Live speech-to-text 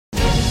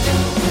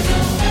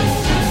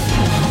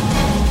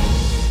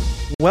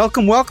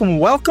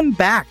Welcome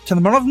back to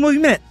the Marvel Movie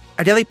Minute,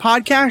 a daily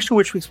podcast in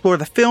which we explore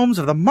the films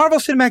of the Marvel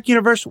Cinematic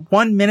Universe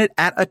 1 minute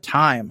at a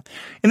time.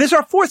 In this,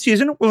 our fourth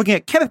season, we're looking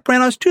at Kenneth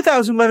Branagh's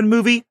 2011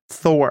 movie,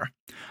 Thor.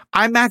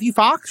 I'm Matthew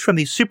Fox from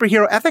the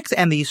Superhero Ethics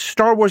and the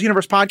Star Wars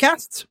Universe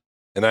podcasts.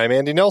 And I'm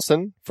Andy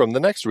Nelson from the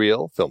Next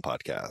Reel Film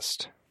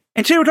Podcast.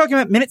 And today we're talking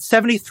about minute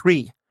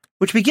 73,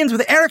 which begins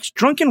with Eric's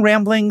drunken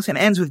ramblings and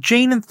ends with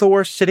Jane and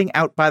Thor sitting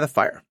out by the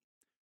fire.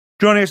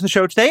 Joining us on the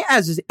show today,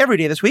 as is every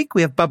day this week,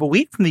 we have Bubba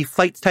Wheat from the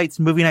Flights,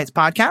 Tights, Movie Nights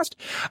podcast.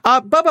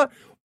 Bubba,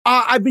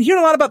 I've been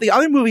hearing a lot about the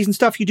other movies and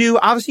stuff you do.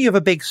 Obviously, you have a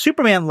big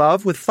Superman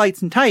love with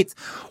Flights and Tights.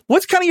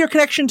 What's kind of your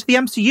connection to the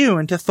MCU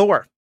and to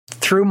Thor?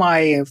 Through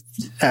my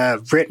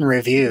written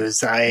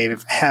reviews, I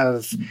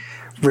have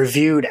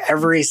reviewed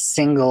every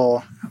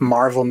single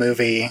Marvel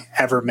movie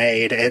ever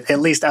made, at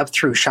least up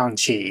through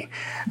Shang-Chi.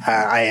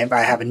 I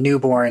have a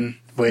newborn,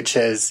 which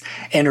has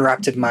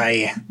interrupted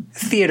my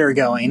theater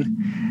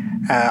going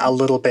a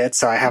little bit,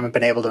 so I haven't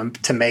been able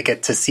to make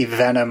it to see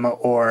Venom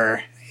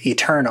or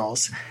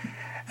Eternals.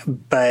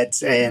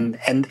 But and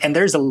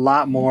there's a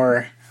lot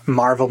more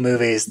Marvel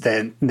movies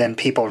than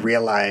people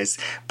realize.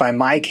 By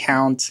my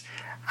count,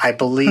 I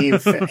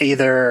believe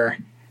either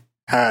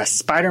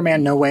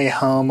Spider-Man No Way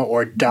Home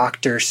or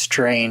Doctor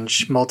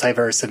Strange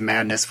Multiverse of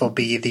Madness will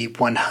be the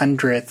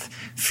 100th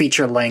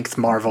feature-length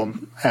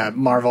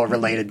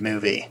Marvel-related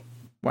movie.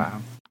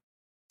 Wow.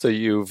 So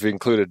you've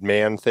included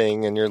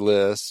Man-Thing in your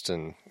list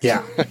and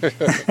yeah,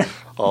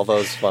 all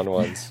those fun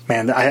ones.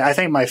 Man, I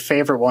think my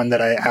favorite one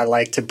that I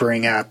like to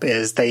bring up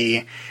is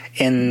in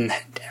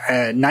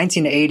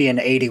 1980 and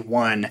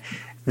 81,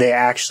 they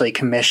actually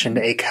commissioned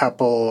a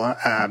couple,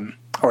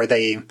 or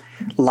they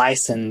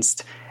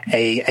licensed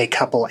a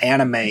couple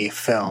anime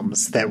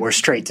films that were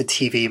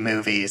straight-to-TV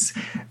movies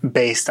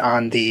based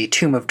on the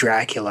Tomb of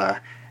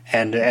Dracula,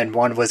 and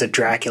one was a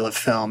Dracula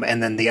film,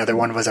 and then the other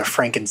one was a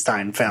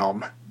Frankenstein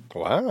film.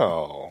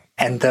 Wow.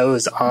 And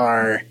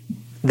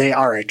they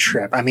are a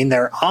trip. I mean,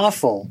 they're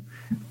awful,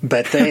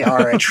 but they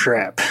are a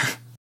trip.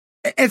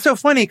 It's so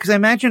funny because I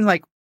imagine,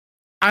 like,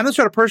 I'm the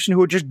sort of person who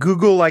would just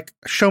Google, like,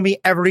 show me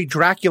every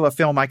Dracula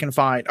film I can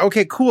find.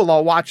 Okay, cool,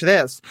 I'll watch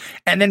this.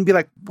 And then be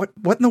like, what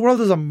in the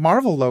world is a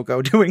Marvel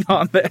logo doing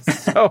on this?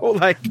 So,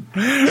 like,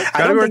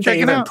 I don't think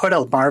they even put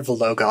a Marvel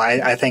logo.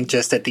 I think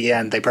just at the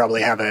end, they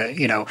probably have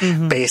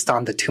based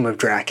on the Tomb of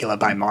Dracula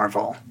by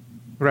Marvel.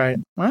 Right.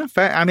 Well,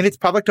 I mean, it's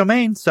public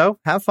domain, so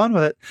have fun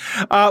with it.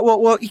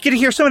 Well, you get to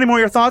hear so many more of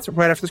your thoughts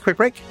right after this quick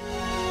break.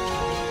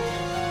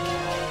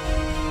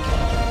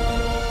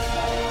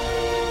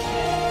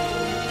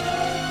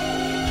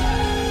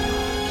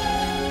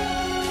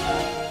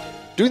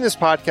 Doing this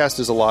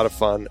podcast is a lot of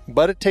fun,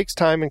 but it takes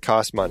time and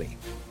costs money.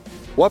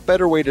 What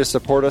better way to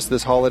support us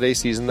this holiday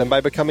season than by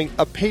becoming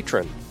a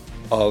patron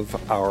of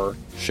our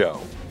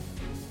show?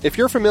 If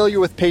you're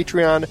familiar with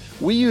Patreon,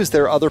 we use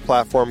their other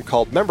platform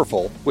called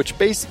Memberful, which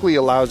basically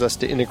allows us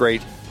to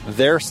integrate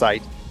their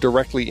site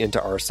directly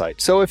into our site.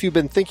 So if you've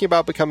been thinking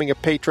about becoming a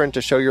patron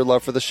to show your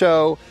love for the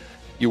show,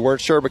 you weren't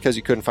sure because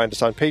you couldn't find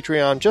us on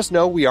Patreon, just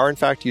know we are in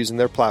fact using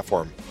their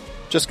platform.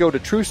 Just go to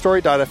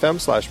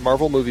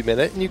truestory.fm/Marvel Movie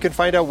Minute and you can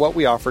find out what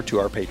we offer to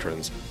our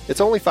patrons.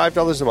 It's only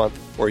 $5 a month,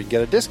 or you can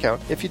get a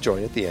discount if you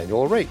join at the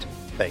annual rate.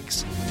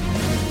 Thanks.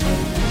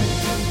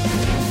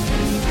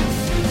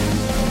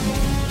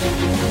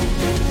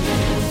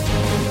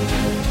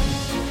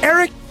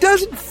 Eric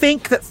doesn't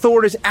think that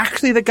Thor is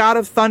actually the god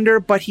of thunder,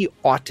 but he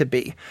ought to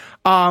be,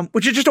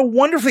 which is just a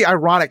wonderfully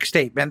ironic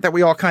statement that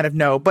we all kind of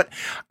know. But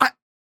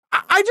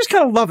I just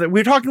kind of love it. We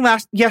were talking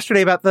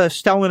yesterday about the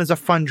Stellan is a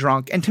fun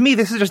drunk, and to me,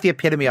 this is just the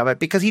epitome of it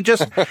because he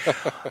just to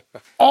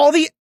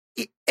me,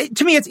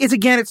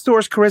 it's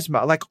Thor's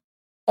charisma. Like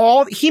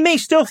he may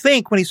still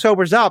think when he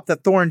sobers up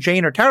that Thor and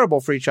Jane are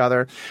terrible for each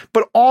other,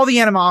 but all the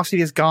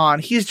animosity is gone.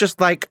 He's just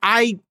like,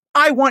 I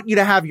want you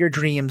to have your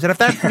dreams, and if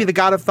that's to be the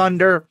god of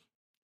thunder,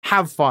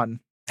 have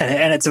fun.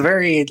 And it's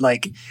very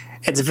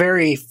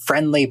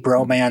friendly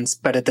bromance,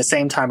 but at the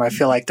same time, I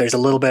feel like there's a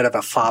little bit of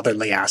a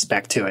fatherly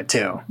aspect to it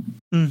too.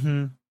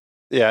 Mm-hmm.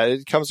 Yeah,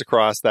 it comes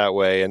across that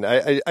way. And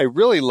I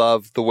really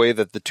love the way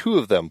that the two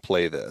of them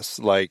play this.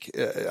 Like,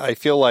 I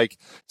feel like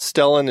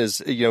Stellan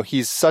is,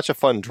 he's such a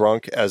fun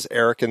drunk as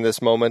Eric in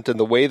this moment. And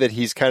the way that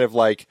he's kind of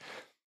like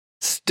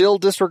still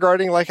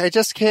disregarding, like, I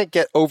just can't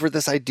get over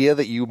this idea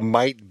that you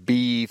might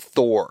be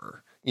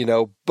Thor,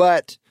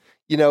 but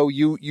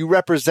you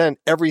represent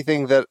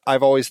everything that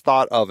I've always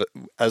thought of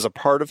as a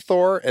part of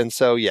Thor. And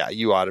so, yeah,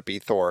 you ought to be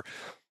Thor.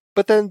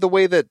 But then the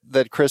way that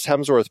Chris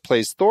Hemsworth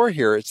plays Thor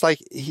here, it's like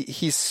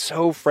he's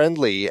so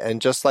friendly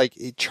and just like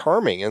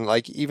charming. And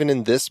like even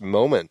in this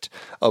moment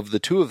of the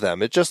two of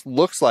them, it just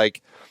looks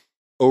like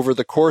over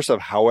the course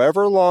of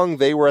however long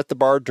they were at the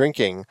bar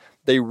drinking,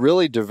 they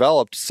really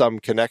developed some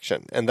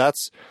connection. And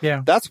that's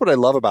what I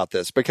love about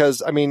this,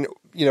 because I mean,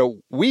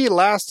 we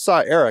last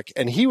saw Eric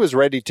and he was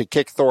ready to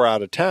kick Thor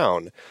out of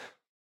town.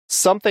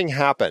 Something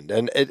happened,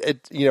 and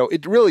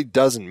it really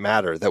doesn't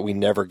matter that we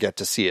never get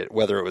to see it,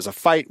 whether it was a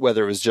fight,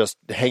 whether it was just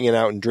hanging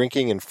out and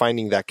drinking and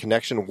finding that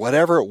connection,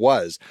 whatever it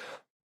was,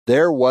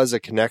 there was a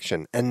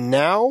connection. And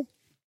now,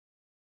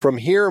 from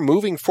here,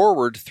 moving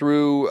forward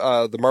through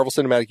the Marvel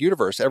Cinematic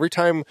Universe, every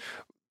time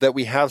that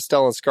we have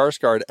Stellan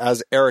Skarsgård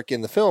as Eric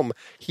in the film,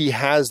 he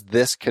has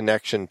this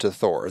connection to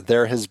Thor.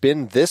 There has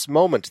been this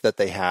moment that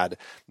they had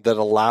that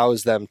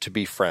allows them to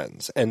be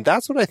friends. And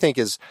that's what I think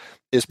is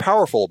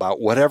powerful about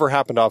whatever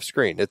happened off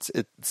screen. It's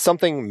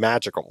something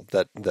magical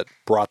that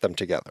brought them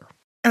together.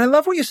 And I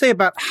love what you say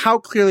about how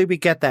clearly we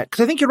get that,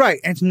 because I think you're right.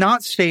 And it's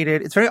not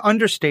stated. It's very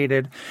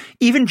understated.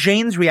 Even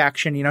Jane's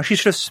reaction, she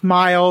sort of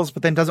smiles,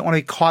 but then doesn't want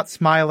to be caught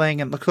smiling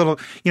and looks a little,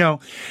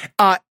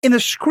 in the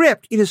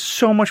script, it is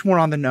so much more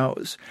on the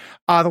nose.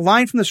 The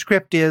line from the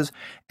script is,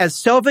 as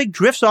Selvig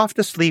drifts off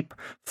to sleep,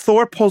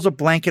 Thor pulls a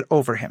blanket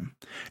over him.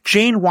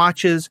 Jane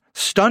watches,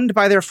 stunned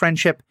by their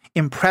friendship,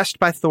 impressed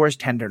by Thor's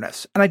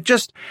tenderness. And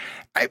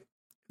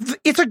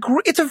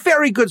it's a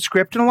very good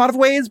script in a lot of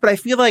ways, but I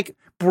feel like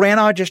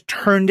Branagh just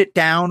turned it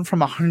down from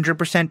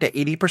 100% to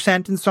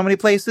 80% in so many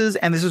places.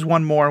 And this is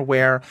one more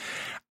where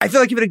I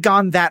feel like if it had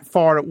gone that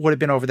far, it would have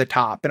been over the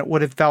top, and it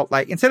would have felt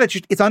like, instead of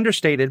just, it's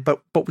understated,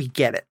 but we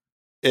get it.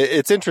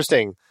 It's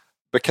interesting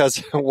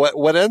because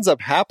what ends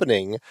up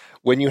happening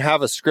when you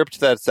have a script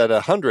that's at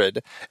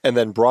 100 and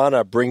then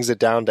Branagh brings it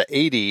down to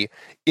 80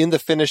 in the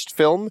finished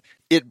film,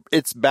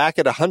 it's back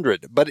at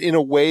 100, but in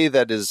a way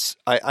that is,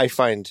 I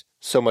find,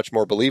 so much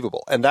more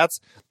believable. And that's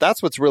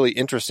what's really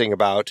interesting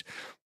about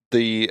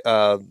the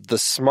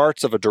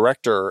smarts of a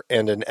director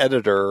and an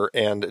editor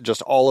and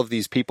just all of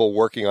these people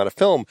working on a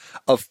film,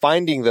 of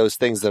finding those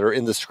things that are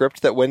in the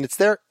script that when it's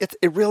there, it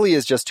really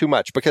is just too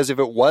much. Because if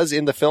it was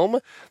in the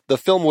film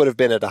would have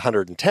been at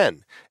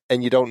 110,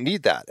 and you don't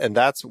need that. And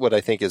that's what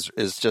I think is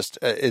just,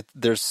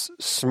 there's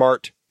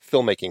smart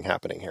filmmaking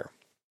happening here.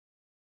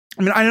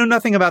 I mean, I know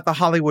nothing about the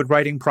Hollywood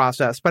writing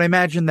process, but I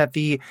imagine that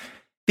the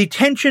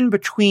tension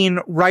between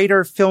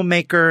writer,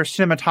 filmmaker,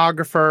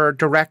 cinematographer,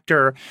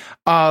 director,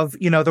 of,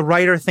 the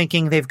writer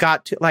thinking they've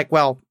got to, like,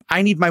 well,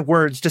 I need my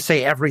words to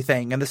say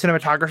everything, and the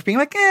cinematographer being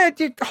like,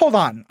 hold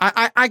on,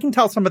 I can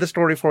tell some of the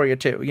story for you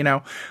too,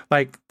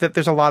 like that.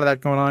 There's a lot of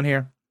that going on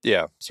here.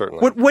 Yeah,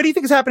 certainly. What do you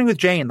think is happening with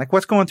Jane? Like,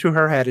 what's going through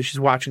her head as she's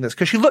watching this?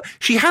 Because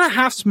she had a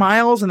half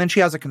smiles, and then she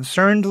has a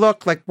concerned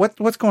look. Like,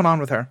 what's going on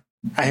with her?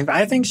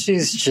 I think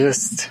she's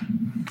just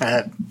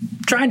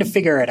trying to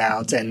figure it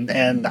out,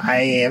 and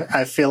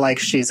I feel like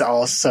she's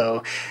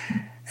also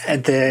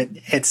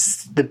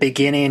it's the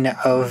beginning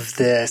of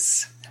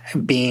this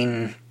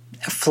being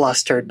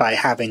flustered by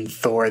having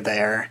Thor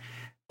there,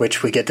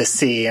 which we get to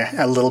see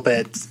a little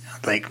bit,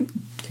 like,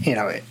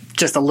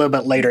 just a little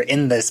bit later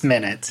in this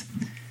minute.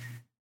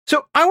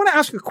 So I want to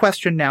ask a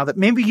question now that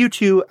maybe you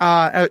two,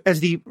 as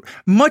the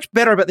much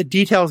better about the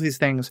details of these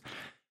things.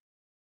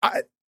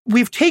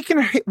 We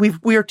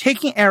are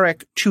taking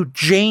Eric to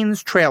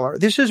Jane's trailer.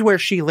 This is where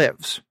she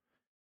lives.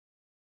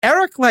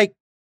 Eric, like,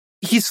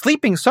 he's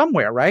sleeping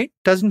somewhere, right?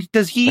 Does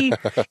he,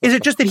 is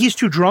it just that he's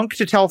too drunk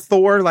to tell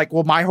Thor, like,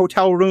 well, my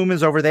hotel room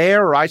is over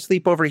there, or I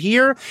sleep over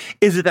here?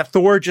 Is it that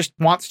Thor just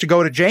wants to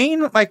go to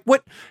Jane? Like,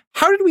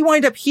 how did we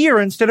wind up here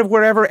instead of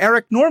wherever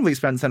Eric normally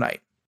spends the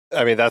night?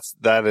 I mean,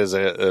 that is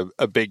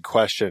a big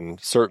question,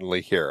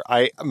 certainly here.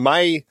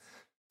 My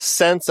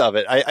sense of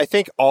it, I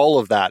think all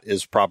of that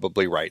is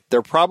probably right.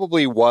 There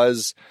probably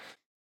was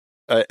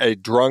a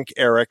drunk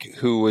Eric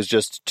who was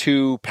just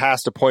too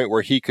past a point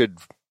where he could,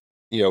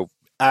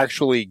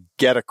 actually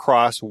get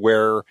across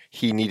where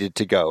he needed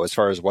to go as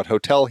far as what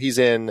hotel he's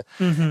in,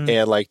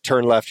 and like,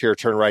 turn left here,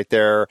 turn right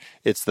there.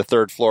 It's the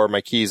 3rd floor.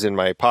 My keys in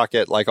my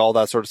pocket, like all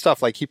that sort of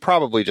stuff. Like, he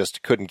probably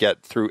just couldn't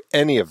get through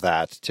any of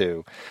that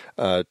to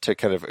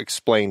kind of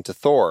explain to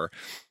Thor.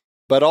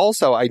 But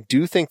also, I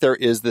do think there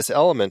is this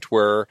element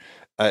where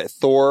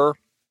Thor,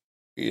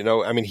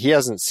 he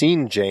hasn't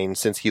seen Jane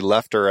since he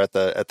left her at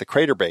the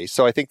crater base.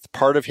 So I think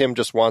part of him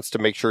just wants to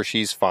make sure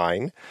she's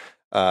fine.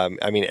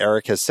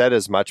 Eric has said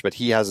as much, but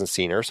he hasn't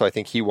seen her. So I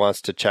think he wants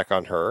to check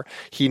on her.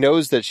 He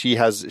knows that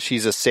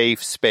she's a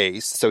safe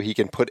space, so he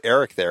can put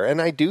Eric there.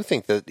 And I do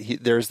think that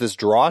there's this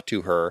draw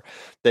to her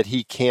that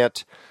he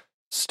can't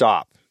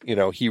stop.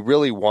 He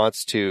really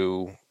wants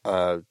to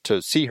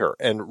see her.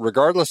 And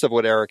regardless of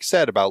what Eric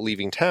said about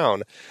leaving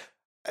town,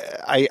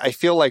 I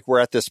feel like we're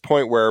at this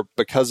point where,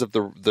 because of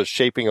the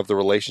shaping of the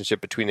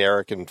relationship between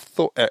Eric and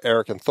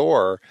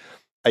Thor,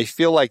 I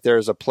feel like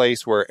there's a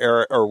place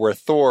where where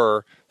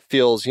Thor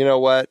feels,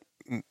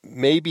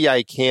 maybe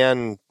I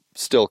can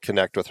still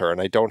connect with her and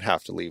I don't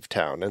have to leave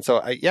town. And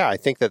so I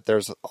think that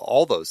there's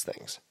all those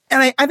things.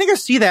 And I think I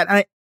see that.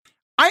 And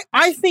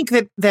I think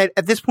that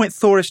at this point,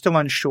 Thor is still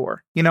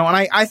unsure, and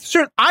I've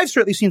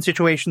certainly seen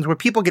situations where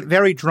people get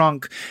very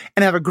drunk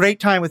and have a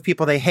great time with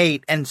people they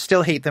hate and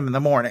still hate them in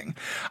the morning.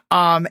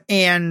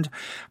 And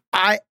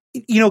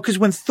because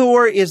when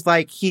Thor is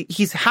like,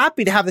 he's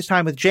happy to have this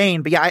time with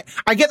Jane, but yeah,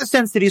 I get the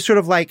sense that he's sort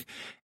of like,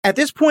 at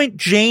this point,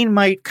 Jane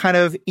might kind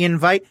of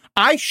invite,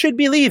 I should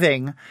be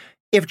leaving.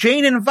 If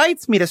Jane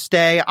invites me to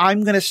stay,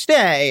 I'm going to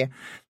stay.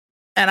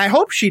 And I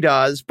hope she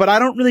does, but I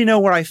don't really know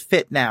where I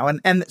fit now.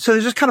 And so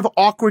there's just kind of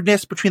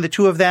awkwardness between the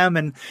two of them.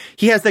 And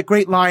he has that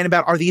great line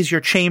about, "Are these your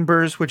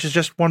chambers?" which is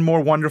just one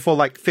more wonderful,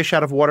 like, fish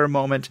out of water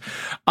moment.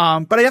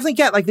 But I definitely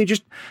get, like,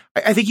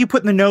 I think you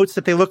put in the notes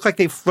that they look like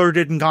they've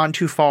flirted and gone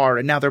too far,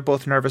 and now they're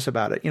both nervous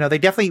about it.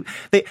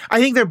 I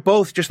think they're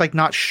both just, like,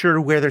 not sure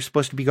where they're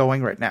supposed to be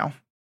going right now.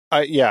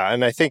 Yeah,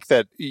 and I think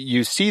that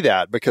you see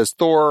that because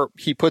Thor,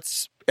 he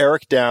puts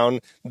Eric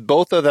down.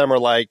 Both of them are,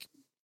 like,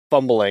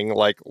 fumbling,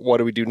 like, what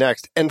do we do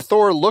next? And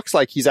Thor looks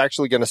like he's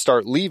actually going to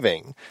start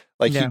leaving.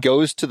 Like, he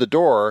goes to the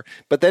door,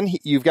 but then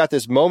you've got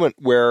this moment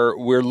where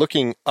we're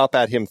looking up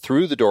at him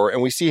through the door,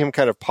 and we see him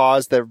kind of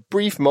pause. The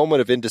brief moment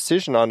of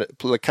indecision on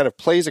it kind of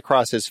plays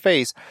across his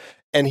face,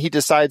 and he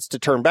decides to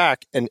turn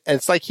back, and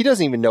it's like he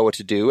doesn't even know what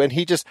to do, and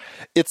he just,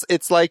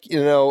 it's like,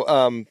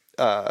 just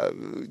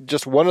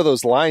one of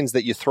those lines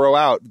that you throw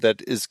out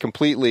that is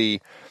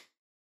completely,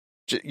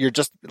 you're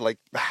just like,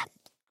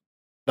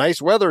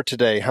 nice weather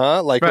today,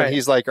 huh? Like, right. When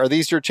he's like, "Are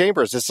these your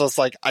chambers?" It's just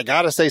like, I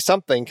gotta say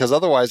something because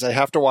otherwise I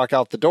have to walk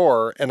out the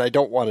door, and I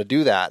don't want to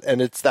do that.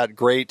 And it's that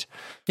great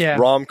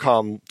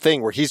rom-com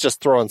thing where he's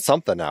just throwing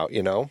something out,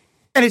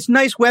 And it's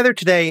nice weather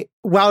today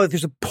while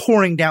there's a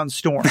pouring down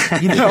storm.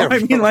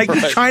 I mean, like, right.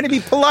 He's trying to be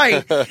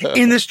polite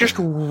in this just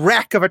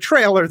wreck of a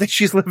trailer that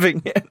she's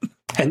living in.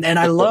 And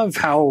I love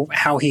how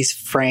he's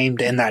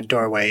framed in that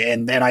doorway.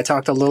 And I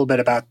talked a little bit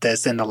about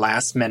this in the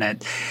last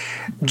minute,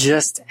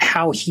 just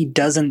how he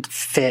doesn't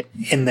fit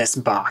in this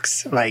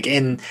box. Like,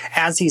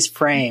 as he's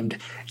framed,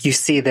 you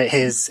see that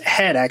his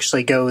head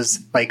actually goes,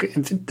 like,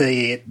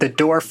 the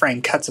door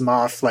frame cuts him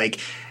off, like,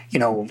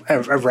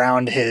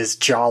 around his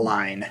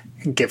jawline,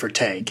 give or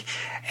take.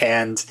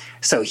 And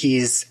so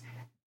he's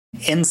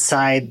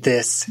inside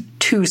this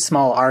too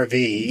small RV,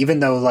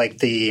 even though, like,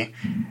 the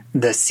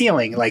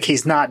ceiling, like,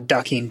 he's not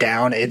ducking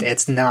down.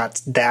 It's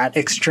not that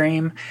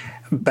extreme.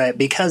 But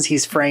because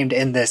he's framed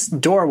in this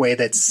doorway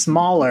that's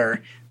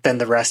smaller than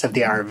the rest of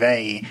the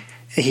RV,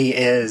 he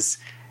is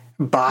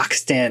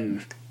boxed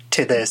in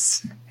to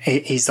this.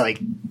 He's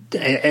like,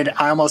 I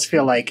almost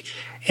feel like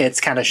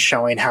it's kind of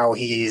showing how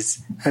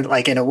he's,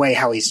 like, in a way,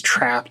 how he's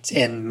trapped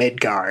in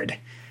Midgard,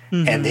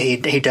 and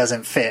he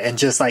doesn't fit. And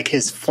just like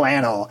his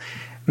flannel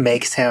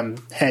makes him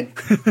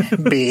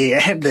be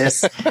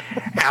this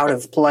out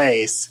of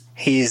place,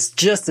 he's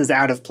just as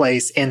out of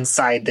place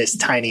inside this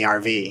tiny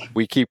RV.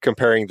 We keep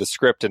comparing the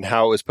script and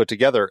how it was put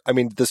together. I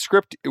mean, the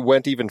script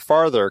went even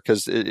farther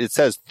because it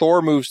says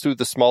Thor moves through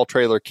the small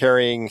trailer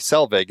carrying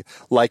Selvig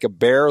like a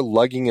bear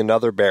lugging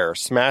another bear,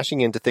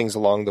 smashing into things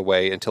along the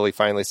way until he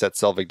finally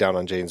sets Selvig down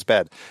on Jane's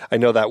bed. I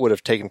know that would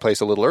have taken place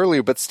a little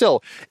earlier, but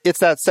still, it's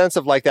that sense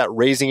of, like, that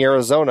Raising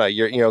Arizona.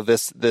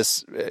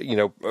 This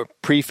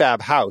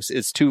prefab house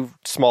is too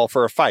small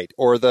for a fight,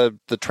 or the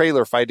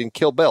trailer fight in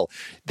Kill Bill.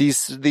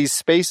 These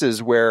spaces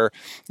where,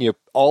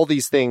 all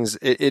these things,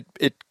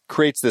 it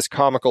creates this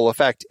comical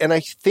effect. And I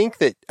think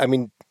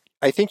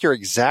you're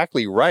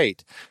exactly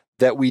right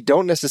that we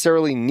don't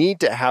necessarily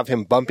need to have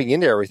him bumping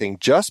into everything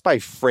just by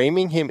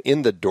framing him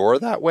in the door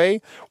that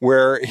way,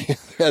 where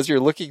as you're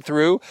looking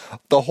through,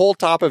 the whole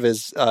top of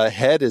his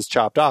head is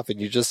chopped off and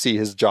you just see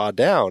his jaw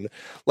down.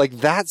 Like,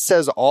 that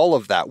says all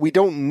of that. We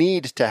don't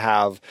need to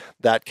have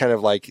that kind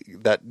of, like,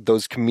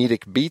 those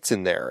comedic beats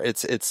in there.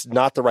 It's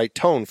not the right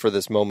tone for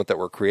this moment that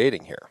we're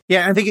creating here.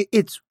 Yeah, I think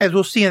it's, as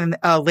we'll see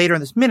later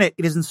in this minute,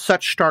 it is in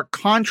such stark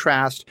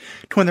contrast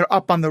to when they're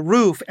up on the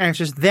roof, and it's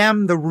just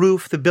them, the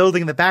roof, the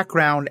building in the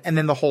background, and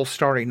then the whole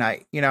Starry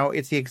Night.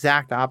 It's the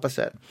exact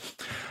opposite.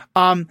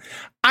 I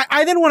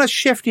then want to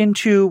shift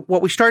into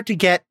what we start to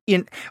get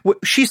in.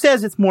 She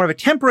says it's more of a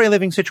temporary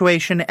living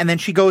situation, and then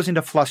she goes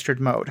into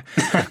flustered mode.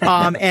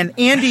 And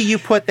Andy, you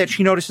put that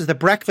she notices the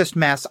breakfast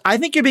mess. I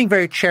think you're being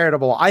very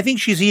charitable. I think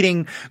she's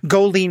eating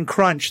Go Lean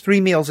Crunch 3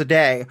 meals a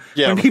day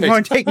when people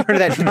aren't taking her to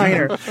that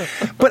diner.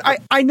 But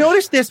I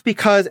noticed this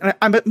because, and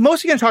I'm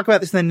mostly going to talk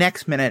about this in the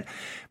next minute,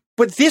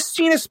 but this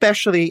scene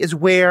especially is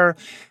where,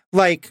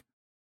 like,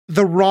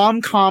 the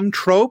rom-com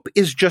trope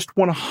is just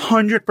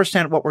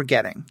 100% what we're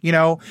getting.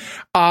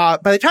 By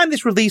the time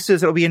this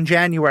releases, it'll be in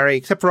January,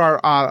 except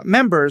for our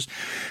members.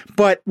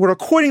 But we're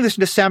recording this in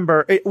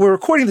December. We're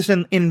recording this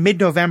in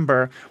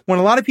mid-November, when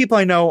a lot of people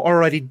I know are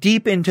already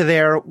deep into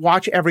their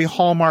watch every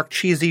Hallmark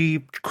cheesy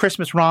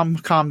Christmas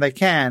rom-com they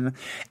can.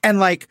 And,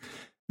 like,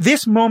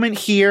 this moment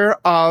here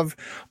of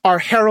our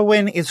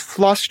heroine is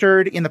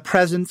flustered in the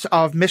presence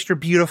of Mr.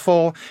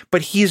 Beautiful,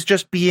 but he's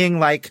just being,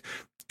 like,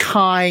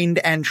 kind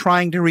and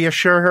trying to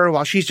reassure her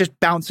while she's just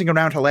bouncing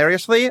around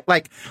hilariously.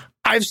 Like,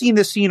 I've seen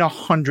this scene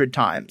 100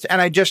 times,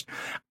 and I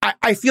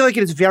feel like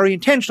it is very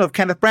intentional of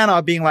Kenneth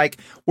Branagh being like,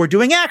 we're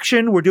doing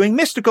action, we're doing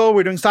mystical,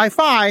 we're doing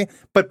sci-fi,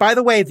 but by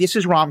the way, this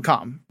is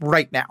rom-com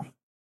right now.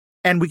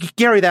 And we can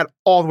carry that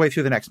all the way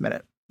through the next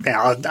minute.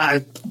 Yeah,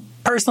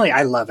 personally,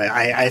 I love it.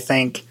 I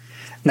think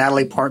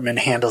Natalie Portman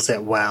handles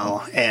it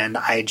well, and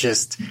I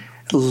just,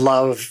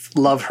 love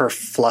her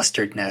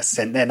flusteredness,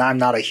 and I'm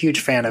not a huge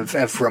fan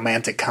of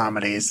romantic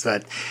comedies,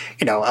 but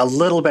a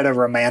little bit of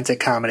romantic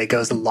comedy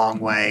goes a long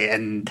way,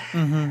 and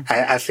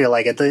I feel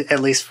like at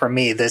least for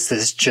me, this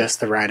is just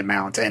the right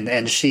amount,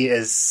 and she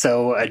is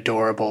so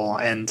adorable,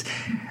 and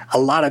a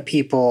lot of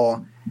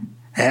people.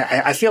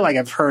 I feel like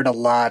I've heard a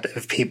lot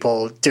of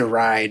people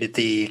deride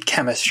the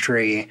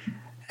chemistry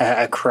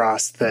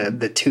across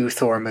the two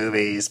Thor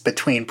movies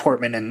between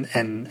Portman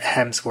and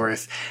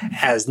Hemsworth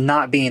as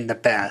not being the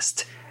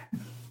best.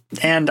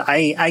 And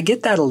I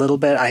get that a little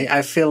bit.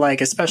 I feel like,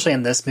 especially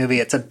in this movie,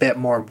 it's a bit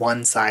more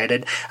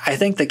one-sided. I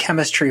think the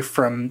chemistry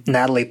from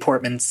Natalie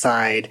Portman's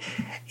side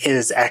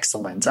is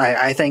excellent.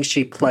 I think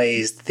she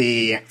plays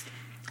the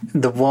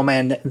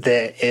woman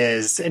that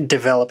is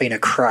developing a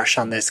crush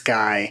on this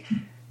guy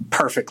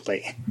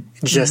perfectly.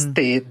 Just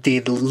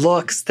the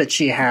looks that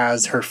she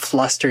has, her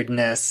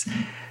flusteredness,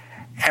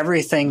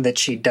 everything that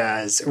she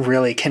does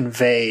really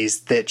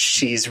conveys that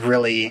she's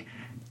really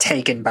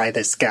taken by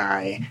this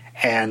guy,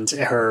 and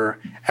her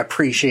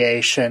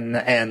appreciation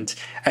and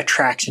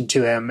attraction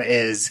to him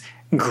is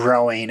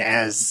growing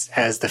as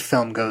the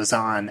film goes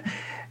on.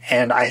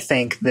 And I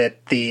think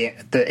that the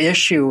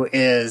issue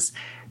is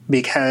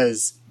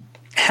because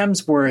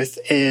Hemsworth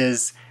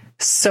is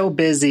so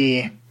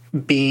busy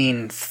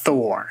being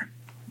Thor,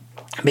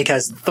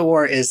 because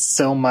Thor is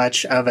so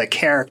much of a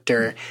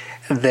character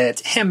that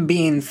him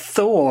being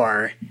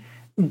Thor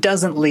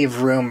doesn't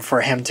leave room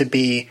for him to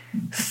be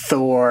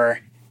Thor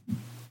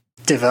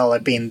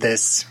developing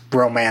this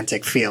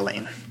romantic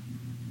feeling.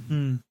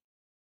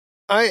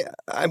 I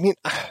mean,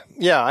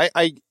 yeah,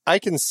 I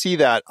can see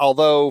that.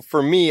 Although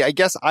for me, I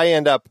guess I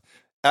end up,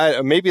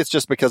 maybe it's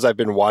just because I've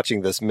been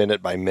watching this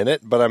minute by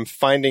minute, but I'm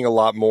finding a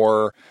lot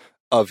more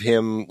of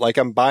him, like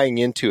I'm buying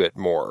into it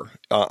more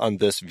on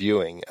this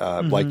viewing,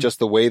 like just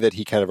the way that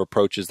he kind of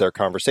approaches their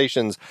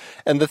conversations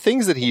and the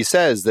things that he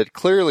says that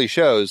clearly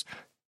shows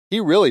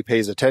he really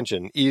pays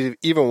attention,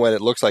 even when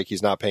it looks like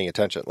he's not paying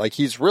attention. Like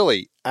he's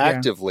really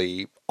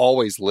actively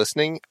always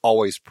listening,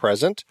 always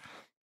present,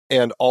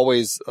 and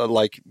always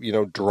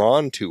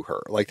drawn to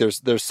her. Like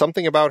there's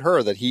something about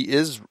her that he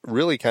is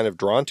really kind of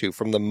drawn to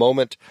from the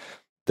moment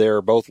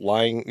they're both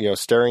lying,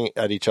 staring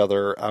at each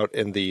other out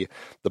in the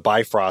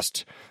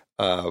Bifrost.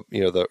 The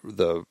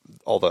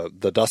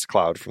dust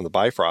cloud from the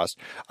Bifrost.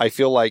 I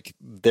feel like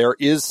there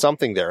is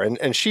something there,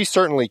 and she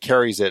certainly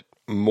carries it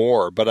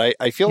more. But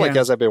I feel like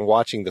as I've been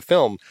watching the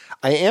film,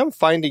 I am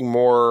finding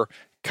more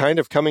kind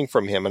of coming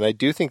from him, and I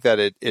do think that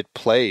it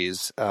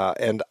plays.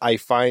 And I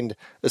find,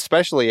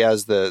 especially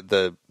as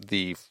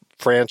the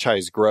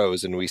franchise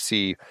grows and we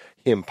see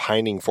him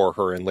pining for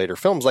her in later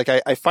films, like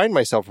I find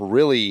myself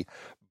really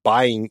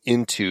buying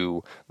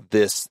into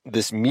this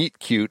meet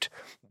cute,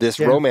 this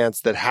romance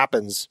that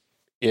happens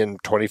in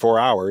 24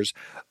 hours.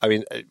 I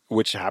mean,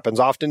 which happens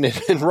often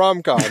in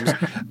rom-coms.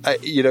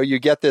 You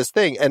get this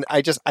thing, and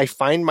I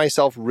find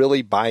myself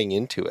really buying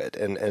into it,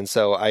 and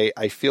so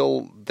I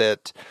feel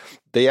that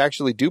they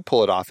actually do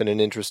pull it off in an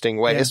interesting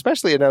way.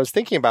 Especially, and I was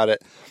thinking about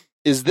it,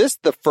 is this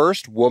the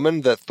first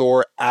woman that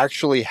Thor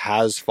actually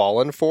has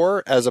fallen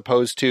for, as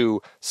opposed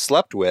to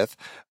slept with?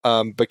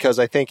 Because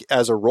I think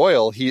as a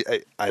royal,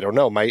 I don't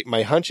know.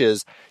 My hunch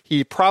is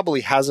he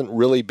probably hasn't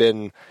really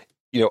been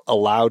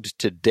allowed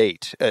to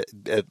date,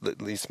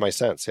 at least my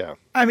sense. Yeah.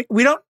 I mean,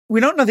 we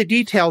don't know the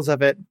details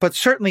of it, but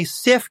certainly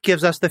Sif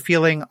gives us the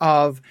feeling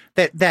of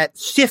that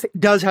Sif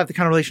does have the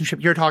kind of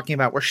relationship you're talking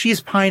about, where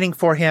she's pining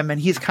for him and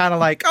he's kind of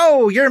like,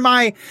 oh, you're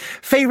my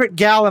favorite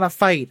gal in a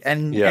fight.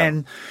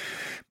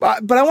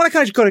 But I want to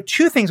kind of go to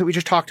two things that we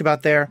just talked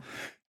about there,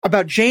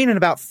 about Jane and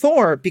about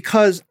Thor,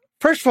 because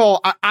first of all,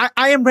 I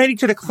am ready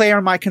to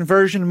declare my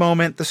conversion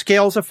moment. The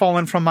scales have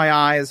fallen from my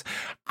eyes.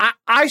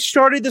 I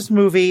started this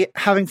movie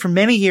having for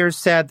many years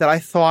said that I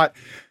thought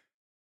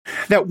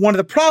that one of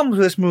the problems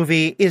with this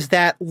movie is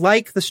that,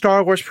 like the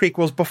Star Wars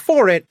prequels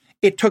before it,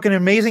 it took an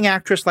amazing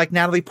actress like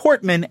Natalie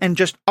Portman and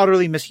just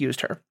utterly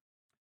misused her.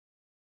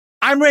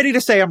 I'm ready to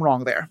say I'm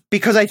wrong there,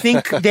 because I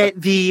think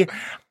that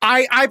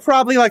I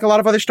probably, like a lot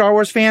of other Star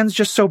Wars fans,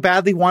 just so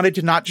badly wanted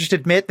to not just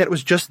admit that it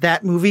was just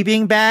that movie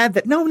being bad,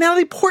 that no,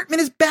 Natalie Portman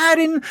is bad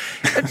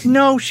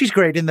no, she's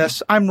great in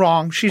this. I'm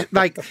wrong. She's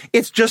like,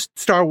 it's just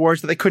Star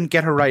Wars that they couldn't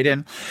get her right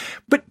in.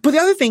 But the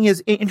other thing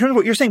is, in terms of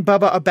what you're saying,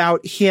 Bubba,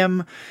 about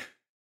him,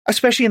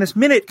 especially in this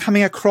minute,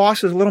 coming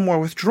across as a little more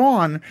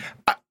withdrawn,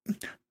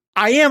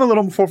 I am a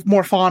little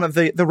more fond of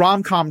the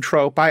rom-com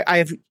trope. I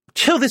have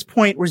till this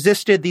point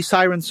resisted the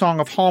siren song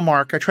of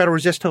Hallmark. I try to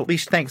resist till at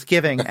least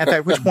Thanksgiving,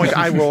 at which point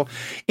I will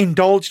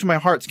indulge to my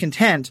heart's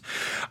content.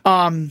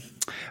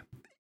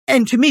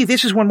 And to me,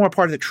 this is one more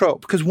part of the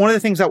trope, because one of the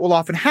things that will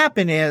often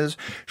happen is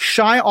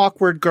shy,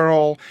 awkward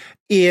girl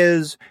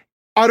is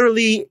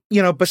utterly,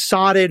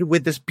 besotted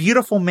with this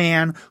beautiful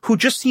man who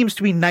just seems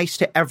to be nice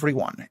to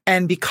everyone.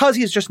 And because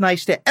he's just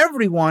nice to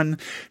everyone,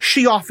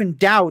 she often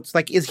doubts,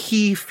 like, is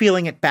he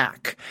feeling it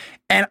back?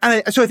 And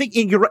so I think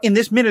in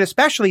this minute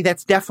especially,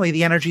 that's definitely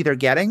the energy they're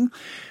getting.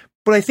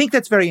 But I think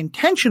that's very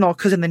intentional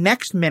because in the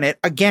next minute,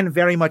 again,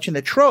 very much in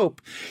the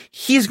trope,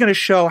 he's going to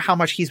show how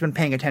much he's been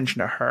paying attention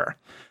to her.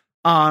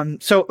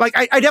 So like,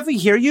 I definitely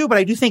hear you, but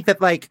I do think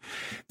that like,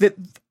 that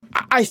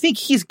I think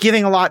he's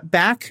giving a lot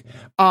back.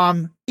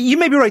 You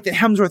may be right that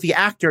Hemsworth, the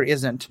actor,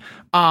 isn't.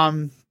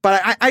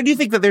 But I do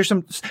think that there's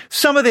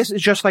some of this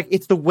is just like,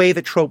 it's the way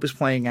the trope is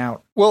playing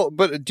out. Well,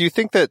 but do you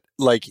think that,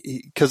 like,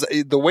 because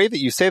the way that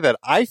you say that,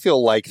 I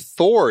feel like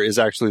Thor is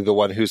actually the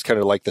one who's kind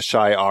of like the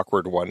shy,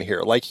 awkward one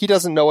here. Like, he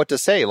doesn't know what to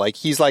say. Like,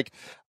 he's like,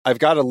 I've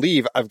got to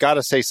leave. I've got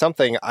to say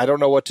something. I don't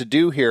know what to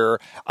do here.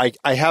 I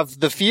have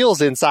the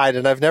feels inside,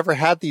 and I've never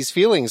had these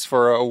feelings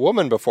for a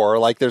woman before.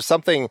 Like, there's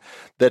something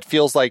that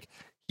feels like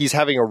he's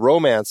having a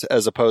romance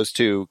as opposed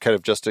to kind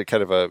of just a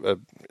kind of a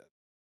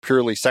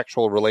purely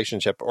sexual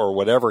relationship or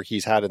whatever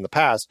he's had in the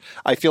past.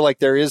 I feel like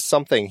there is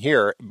something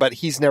here, but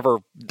he's never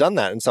done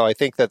that. And so I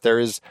think that there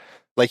is,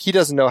 like, he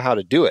doesn't know how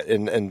to do it.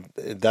 And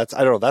that's,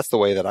 I don't know, that's the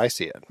way that I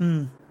see it.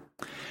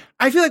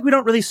 I feel like we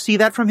don't really see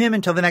that from him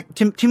until the next,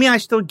 to me, I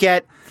still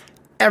get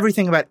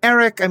everything about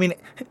Eric. I mean,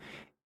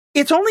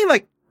 it's only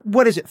like,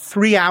 what is it,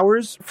 3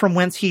 hours from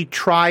whence he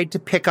tried to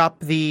pick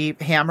up the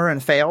hammer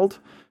and failed?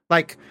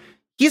 Like,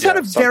 he's had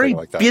a very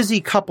busy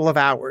couple of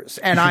hours.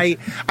 And I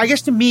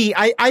guess to me,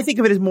 I think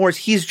of it as more as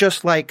he's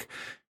just like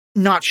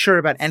not sure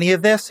about any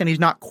of this. And he's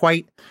not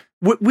quite,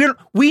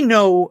 we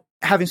know,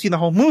 having seen the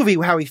whole movie,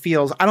 how he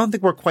feels. I don't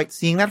think we're quite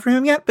seeing that from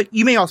him yet, but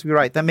you may also be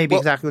right. That may be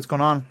exactly what's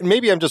going on.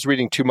 Maybe I'm just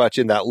reading too much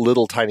in that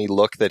little tiny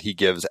look that he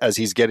gives as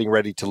he's getting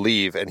ready to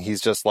leave. And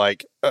he's just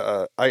like,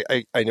 I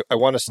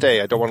want to stay.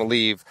 I don't want to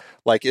leave.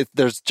 Like,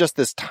 there's just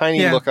this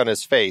tiny look on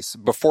his face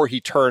before he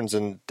turns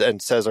and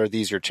says, "Are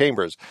these your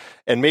chambers?"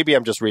 And maybe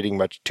I'm just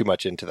reading too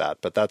much into that,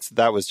 but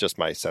that was just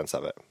my sense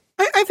of it.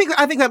 I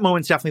think that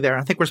moment's definitely there.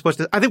 I think we're supposed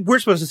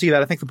to see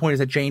that. I think the point is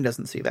that Jane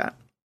doesn't see that.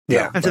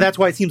 Yeah. And so that's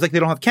why it seems like they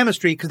don't have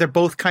chemistry, because they're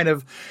both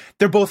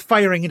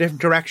firing in different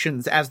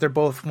directions as they're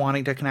both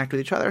wanting to connect with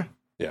each other.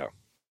 Yeah.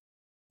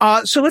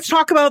 So let's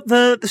talk about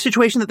the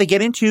situation that they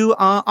get into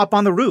up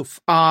on the roof.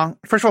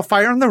 First of all,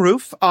 fire on the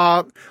roof.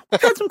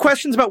 We've had some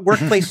questions about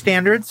workplace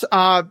standards.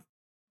 Not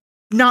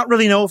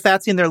really know if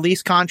that's in their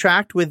lease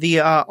contract with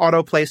the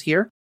auto place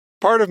here.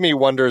 Part of me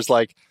wonders,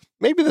 like,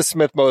 maybe the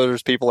Smith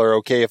Motors people are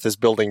okay if this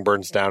building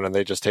burns down and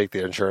they just take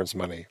the insurance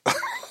money.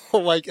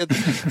 Like,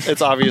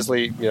 it's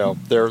obviously, you know,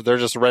 they're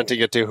just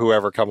renting it to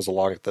whoever comes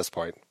along at this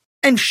point.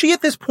 And she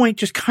at this point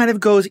just kind of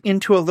goes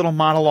into a little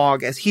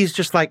monologue as he's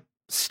just like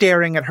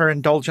staring at her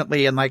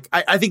indulgently. And like,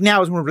 I think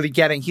now is when we're really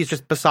getting, he's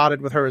just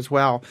besotted with her as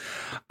well.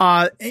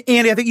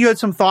 Andy, I think you had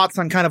some thoughts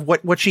on kind of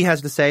what she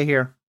has to say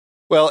here.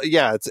 Well,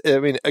 yeah, I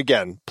mean,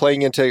 again,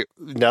 playing into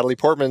Natalie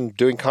Portman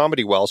doing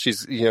comedy well.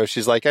 She's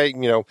like,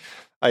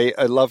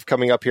 I love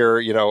coming up here,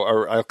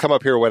 or I'll come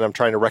up here when I'm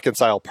trying to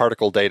reconcile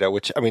particle data,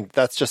 which, I mean,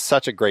 that's just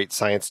such a great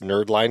science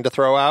nerd line to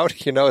throw out.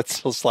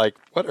 It's just like,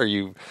 what are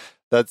you?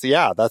 That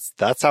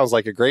sounds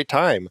like a great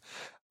time.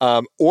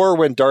 Or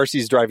when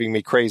Darcy's driving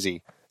me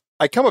crazy.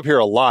 I come up here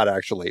a lot,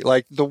 actually.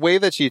 Like, the way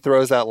that she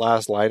throws that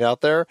last line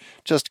out there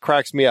just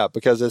cracks me up,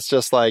 because it's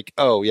just like,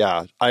 oh,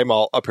 yeah, I'm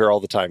all up here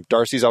all the time.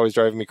 Darcy's always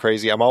driving me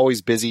crazy. I'm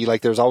always busy.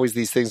 Like, there's always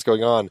these things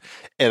going on,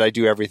 and I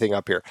do everything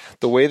up here.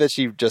 The way that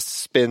she just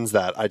spins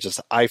that,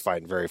 I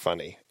find very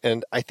funny.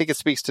 And I think it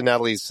speaks to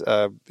Natalie's,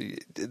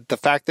 the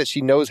fact that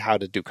she knows how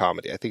to do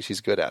comedy. I think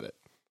she's good at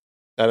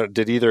it.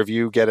 Did either of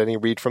you get any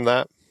read from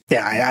that?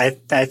 Yeah,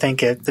 I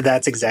think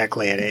that's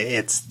exactly it.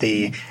 It's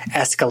the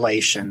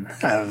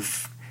escalation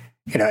of...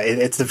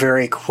 it's a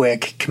very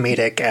quick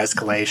comedic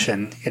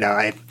escalation.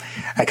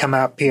 I come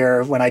up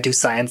here when I do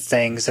science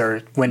things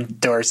or when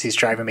Darcy's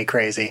driving me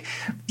crazy.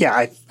 Yeah,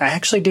 I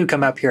actually do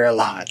come up here a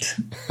lot.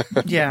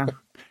 Yeah.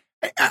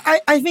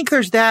 I think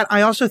there's that.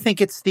 I also think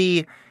it's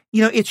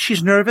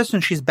she's nervous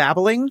and she's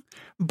babbling,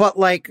 but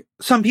like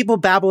some people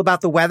babble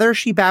about the weather,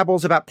 she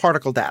babbles about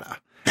particle data.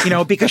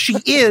 Because she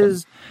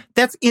is,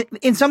 that's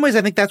in some ways,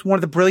 I think that's one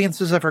of the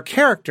brilliances of her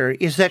character,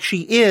 is that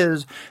she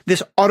is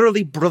this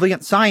utterly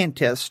brilliant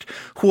scientist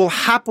who will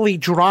happily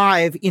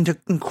drive into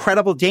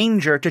incredible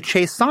danger to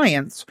chase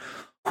science,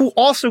 who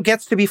also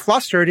gets to be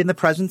flustered in the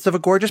presence of a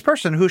gorgeous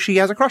person who she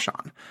has a crush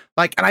on.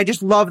 Like, and I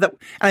just love that.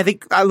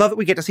 And I love that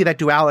we get to see that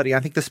duality. I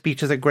think the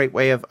speech is a great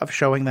way of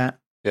showing that.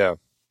 Yeah.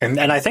 And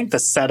I think the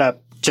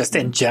setup just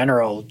in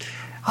general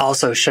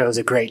also shows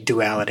a great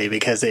duality,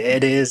 because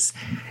it is,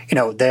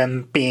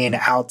 them being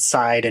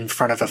outside in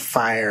front of a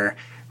fire,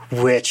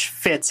 which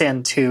fits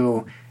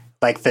into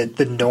like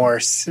the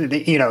Norse,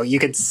 you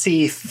could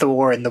see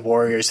Thor in the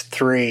Warriors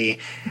 3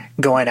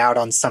 going out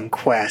on some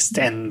quest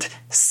and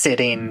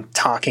sitting,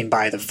 talking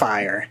by the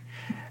fire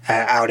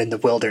out in the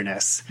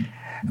wilderness.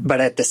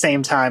 But at the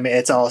same time,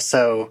 it's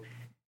also,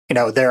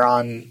 they're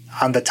on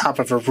the top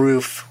of a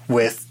roof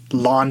with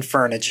lawn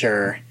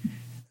furniture.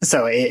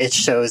 So it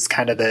shows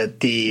kind of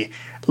the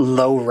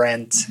low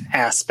rent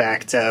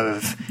aspect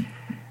of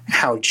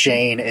how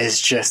Jane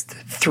is just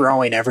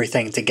throwing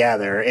everything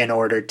together in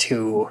order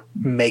to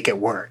make it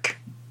work.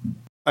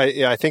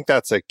 I think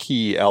that's a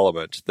key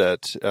element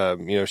that,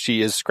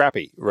 she is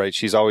scrappy, right?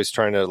 She's always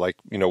trying to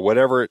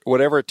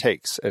whatever it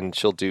takes, and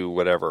she'll do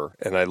whatever.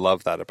 And I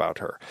love that about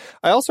her.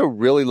 I also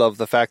really love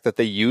the fact that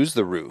they use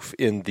the roof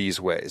in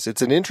these ways.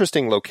 It's an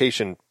interesting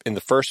location in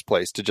the first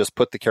place to just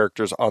put the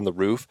characters on the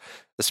roof,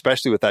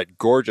 especially with that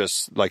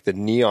gorgeous, the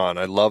neon.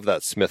 I love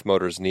that Smith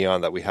Motors neon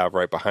that we have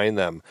right behind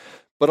them.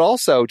 But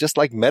also, just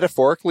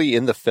metaphorically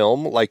in the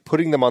film,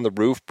 putting them on the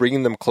roof,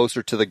 bringing them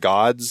closer to the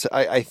gods.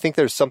 I think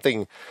there's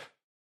something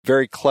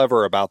very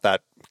clever about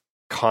that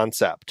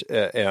concept,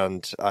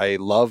 and I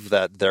love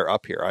that they're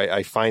up here.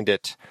 I find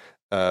it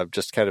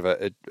just kind of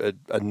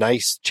a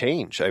nice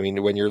change. I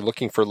mean, when you're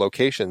looking for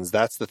locations,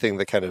 that's the thing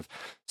that kind of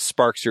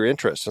sparks your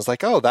interest. It's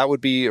like, oh, that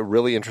would be a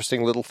really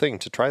interesting little thing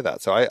to try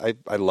that. So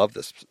I love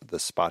this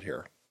spot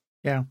here.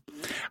 Yeah.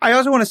 I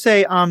also want to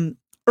say,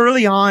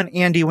 early on,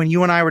 Andy, when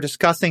you and I were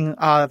discussing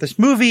this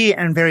movie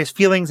and various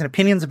feelings and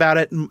opinions about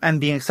it and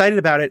being excited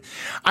about it,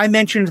 I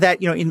mentioned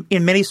that,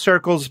 in many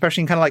circles,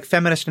 especially in kind of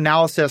feminist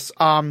analysis,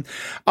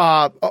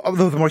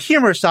 although the more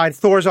humorous side,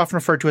 Thor is often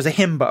referred to as a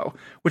himbo,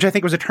 which I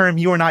think was a term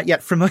you are not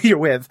yet familiar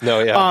with. No,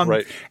 yeah,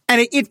 right.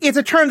 And it's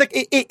a term that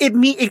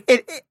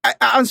it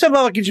on some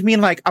level it can just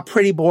mean a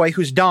pretty boy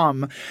who's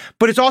dumb,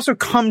 but it's also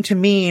come to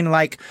mean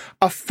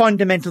a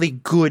fundamentally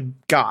good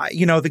guy.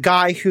 The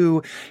guy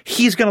who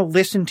he's going to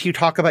listen to you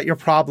talk about your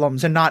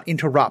problems and not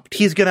interrupt.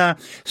 He's going to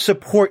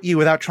support you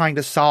without trying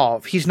to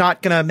solve. He's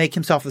not going to make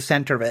himself the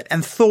center of it.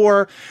 And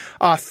Thor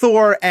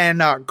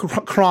and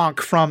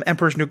Kronk from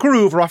Emperor's New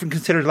Groove are often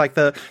considered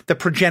the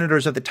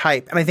progenitors of the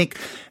type. And I think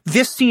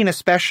this scene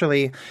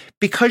especially,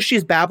 because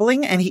she's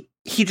babbling and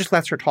he just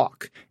lets her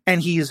talk,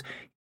 and he's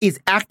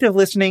active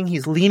listening.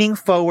 He's leaning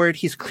forward.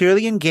 He's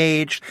clearly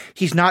engaged.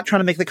 He's not trying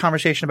to make the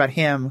conversation about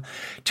him.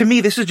 To me,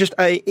 this is just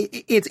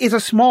it's a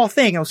small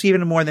thing. I'll see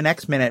even more in the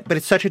next minute, but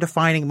it's such a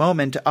defining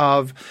moment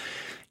of,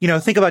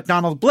 think about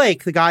Donald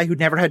Blake, the guy who'd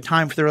never had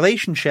time for the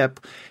relationship.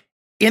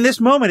 In this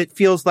moment, it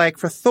feels like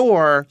for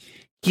Thor,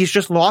 he's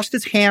just lost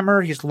his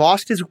hammer. He's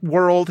lost his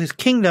world, his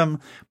kingdom,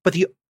 but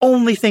the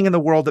only thing in the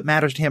world that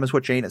matters to him is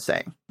what Jane is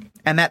saying.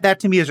 And that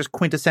to me is just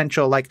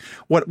quintessential,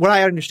 what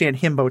I understand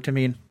himbo to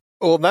mean.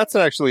 Well, that's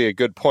actually a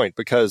good point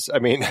because, I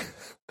mean,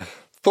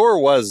 Thor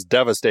was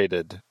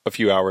devastated a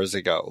few hours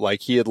ago.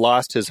 He had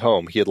lost his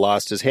home. He had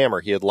lost his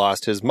hammer. He had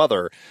lost his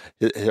mother,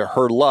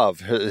 her love.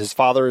 His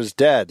father is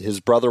dead. His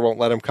brother won't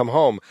let him come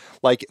home.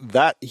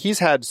 That, he's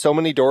had so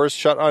many doors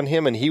shut on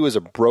him, and he was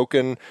a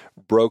broken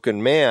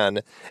man.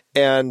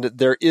 And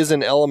there is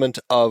an element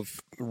of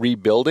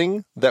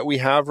rebuilding that we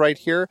have right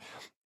here.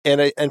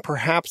 And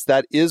perhaps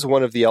that is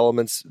one of the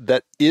elements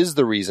that is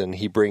the reason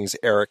he brings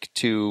Eric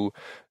to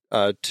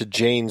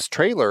Jane's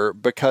trailer,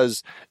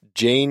 because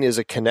Jane is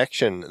a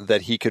connection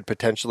that he could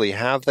potentially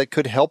have that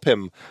could help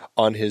him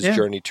on his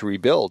journey to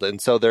rebuild.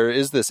 And so there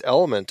is this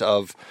element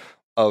of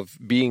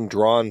being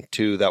drawn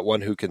to that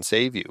one who can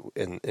save you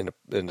in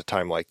a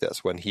time like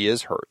this when he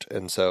is hurt.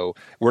 And so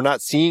we're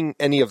not seeing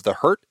any of the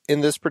hurt in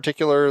this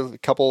particular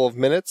couple of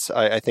minutes.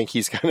 I think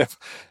he's kind of,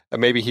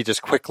 maybe he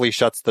just quickly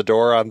shuts the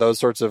door on those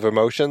sorts of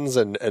emotions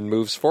and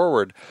moves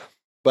forward.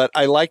 But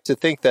I like to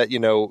think that,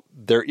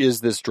 there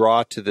is this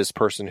draw to this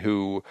person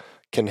who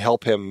can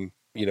help him,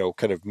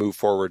 kind of move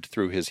forward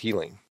through his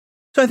healing.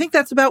 So I think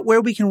that's about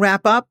where we can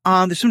wrap up.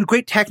 There's some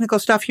great technical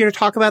stuff here to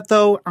talk about,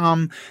 though.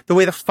 The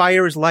way the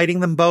fire is lighting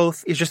them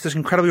both is just this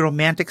incredibly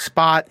romantic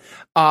spot.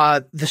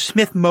 The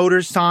Smith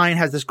Motors sign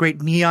has this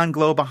great neon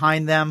glow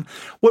behind them.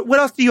 What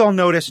else do you all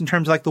notice in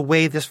terms of the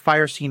way this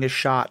fire scene is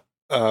shot?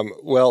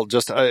 Well,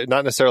 just not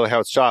necessarily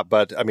how it's shot,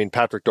 but I mean,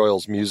 Patrick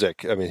Doyle's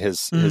music. I mean,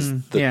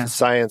 the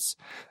science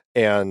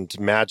and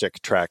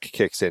magic track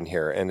kicks in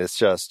here, and it's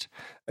just,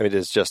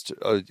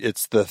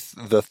 it's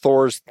the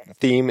Thor's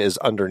theme is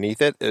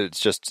underneath it.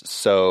 It's just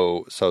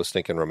so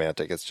stinking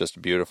romantic. It's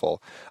just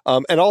beautiful.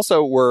 And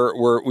also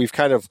we've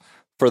kind of,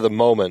 for the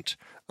moment,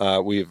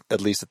 we've,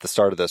 at least at the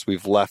start of this,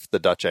 we've left the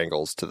Dutch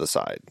angles to the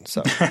side.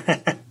 So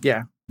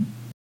yeah,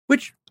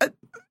 which.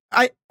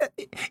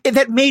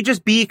 That may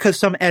just be because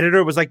some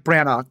editor was like,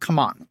 Branagh, come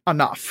on,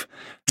 enough.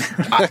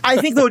 I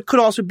think, though, it could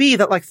also be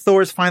that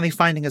Thor's finally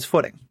finding his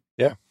footing.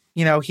 Yeah.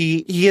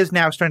 He is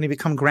now starting to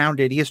become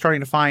grounded. He is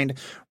starting to find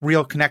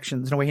real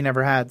connections in a way he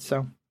never had.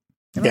 So,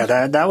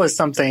 yeah, that was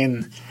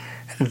something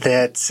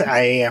that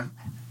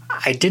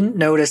I didn't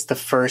notice the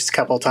first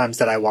couple times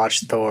that I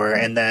watched Thor,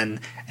 and then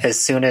as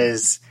soon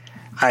as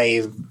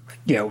I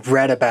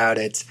read about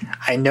it,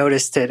 I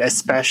noticed it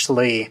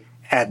especially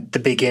at the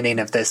beginning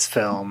of this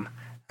film,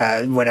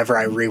 whenever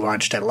I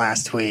rewatched it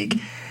last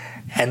week.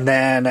 And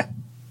then,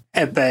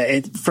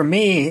 for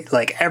me,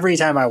 every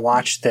time I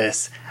watch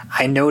this,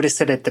 I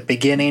notice it at the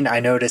beginning. I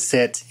notice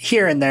it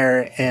here and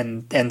there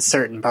in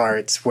certain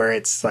parts where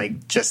it's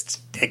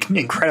just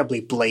incredibly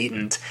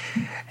blatant.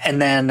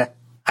 And then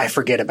I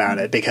forget about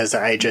it because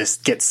I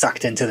just get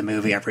sucked into the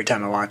movie every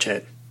time I watch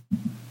it.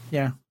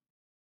 Yeah,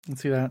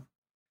 let's do that.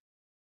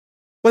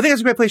 Well, I think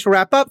that's a great place to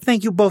wrap up.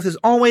 Thank you both as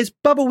always.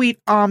 Bubba Wheat,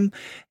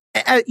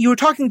 you were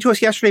talking to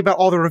us yesterday about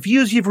all the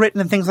reviews you've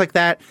written and things like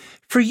that.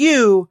 For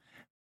you,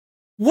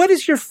 what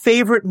is your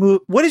favorite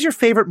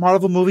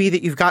Marvel movie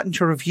that you've gotten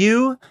to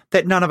review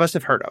that none of us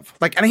have heard of?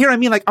 Like, and here I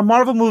mean like a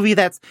Marvel movie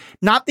that's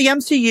not the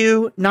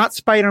MCU, not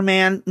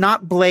Spider-Man,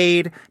 not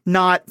Blade,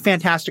 not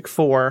Fantastic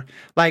Four.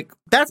 Like,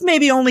 that's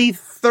maybe only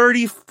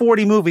 30,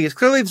 40 movies.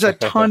 Clearly there's a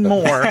ton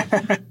more.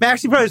 Actually,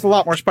 probably there's a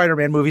lot more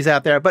Spider-Man movies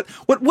out there. But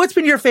what's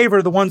been your favorite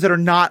of the ones that are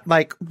not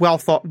like well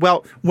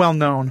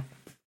known?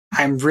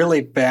 I'm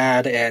really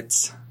bad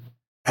at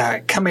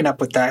coming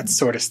up with that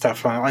sort of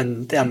stuff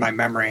on my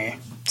memory.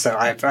 So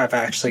I've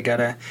actually got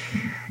to,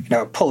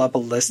 pull up a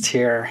list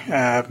here.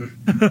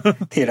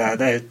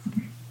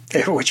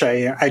 Which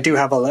I do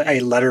have a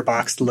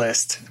letterboxed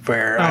list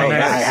where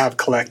I have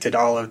collected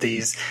all of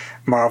these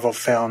Marvel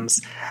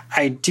films.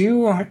 I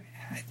do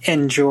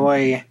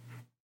enjoy.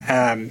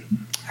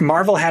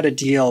 Marvel had a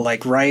deal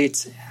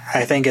right,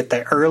 I think, at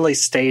the early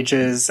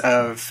stages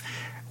of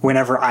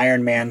whenever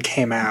Iron Man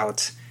came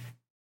out.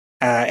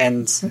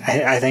 And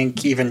I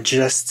think even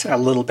just a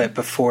little bit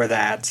before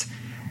that,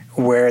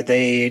 where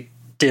they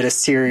did a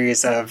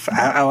series of,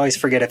 I always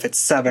forget if it's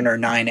 7 or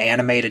 9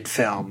 animated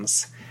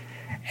films.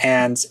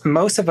 And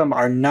most of them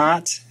are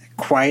not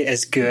quite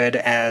as good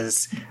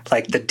as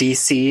like the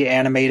DC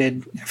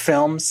animated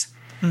films.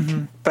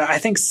 Mm-hmm. But I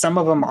think some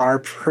of them are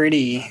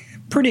pretty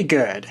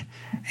good.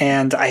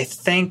 And I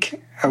think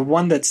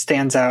one that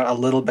stands out a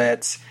little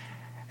bit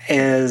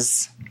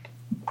is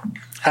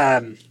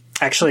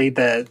actually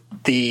the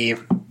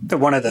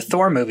one of the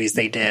Thor movies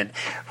they did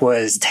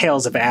was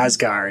Tales of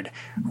Asgard,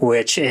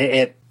 which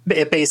it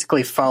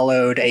basically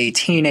followed a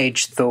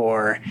teenage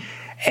Thor,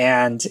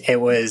 and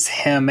it was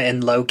him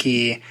and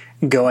Loki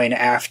going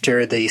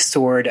after the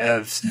sword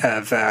of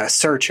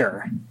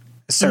Surtur.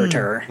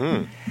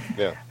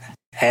 Yeah.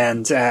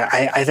 And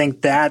I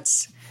think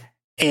that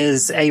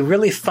is a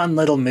really fun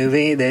little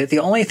movie. The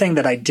only thing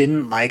that I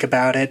didn't like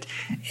about it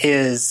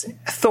is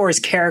Thor's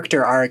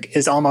character arc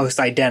is almost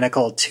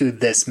identical to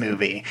this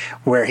movie,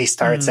 where he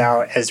starts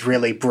out as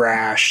really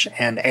brash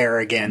and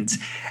arrogant,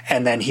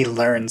 and then he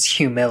learns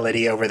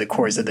humility over the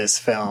course of this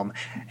film.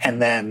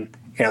 And then,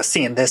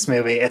 seeing this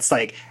movie, it's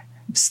like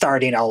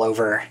starting all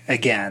over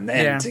again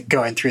and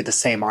going through the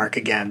same arc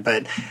again.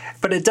 But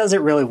it does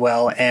it really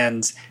well,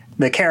 and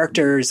the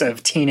characters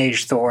of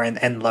teenage Thor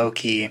and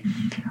Loki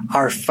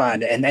are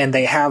fun, and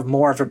they have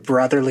more of a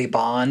brotherly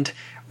bond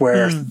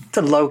where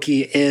the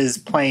Loki is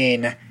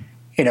playing,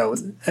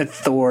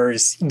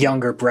 Thor's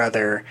younger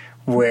brother,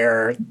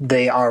 where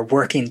they are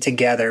working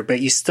together,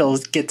 but you still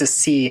get to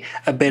see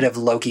a bit of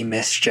Loki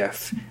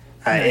mischief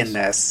in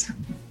this.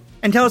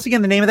 And tell us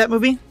again the name of that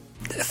movie?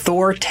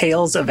 Thor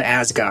Tales of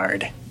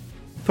Asgard.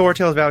 Thor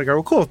Tales of Asgard.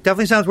 Well, cool.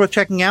 Definitely sounds worth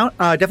checking out.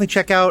 Definitely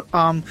check out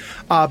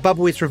Bubba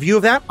Waite's review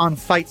of that on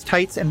Fights,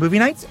 Tights, and Movie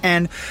Nights.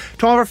 And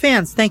to all of our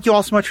fans, thank you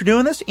all so much for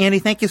doing this. Andy,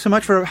 thank you so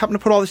much for helping to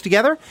put all this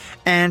together.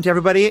 And to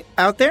everybody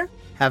out there,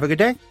 have a good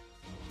day.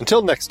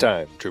 Until next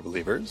time, true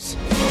believers.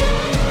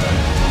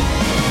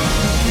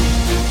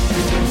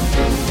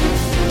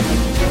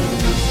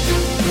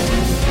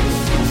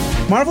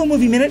 Marvel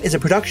Movie Minute is a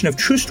production of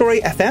True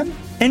Story FM,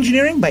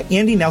 engineering by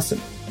Andy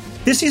Nelson.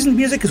 This season's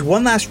music is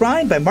One Last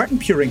Ride by Martin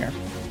Puringer.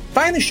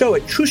 Find the show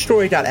at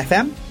truestory.fm,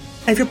 and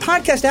if your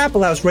podcast app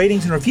allows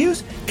ratings and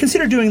reviews,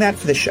 consider doing that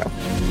for this show.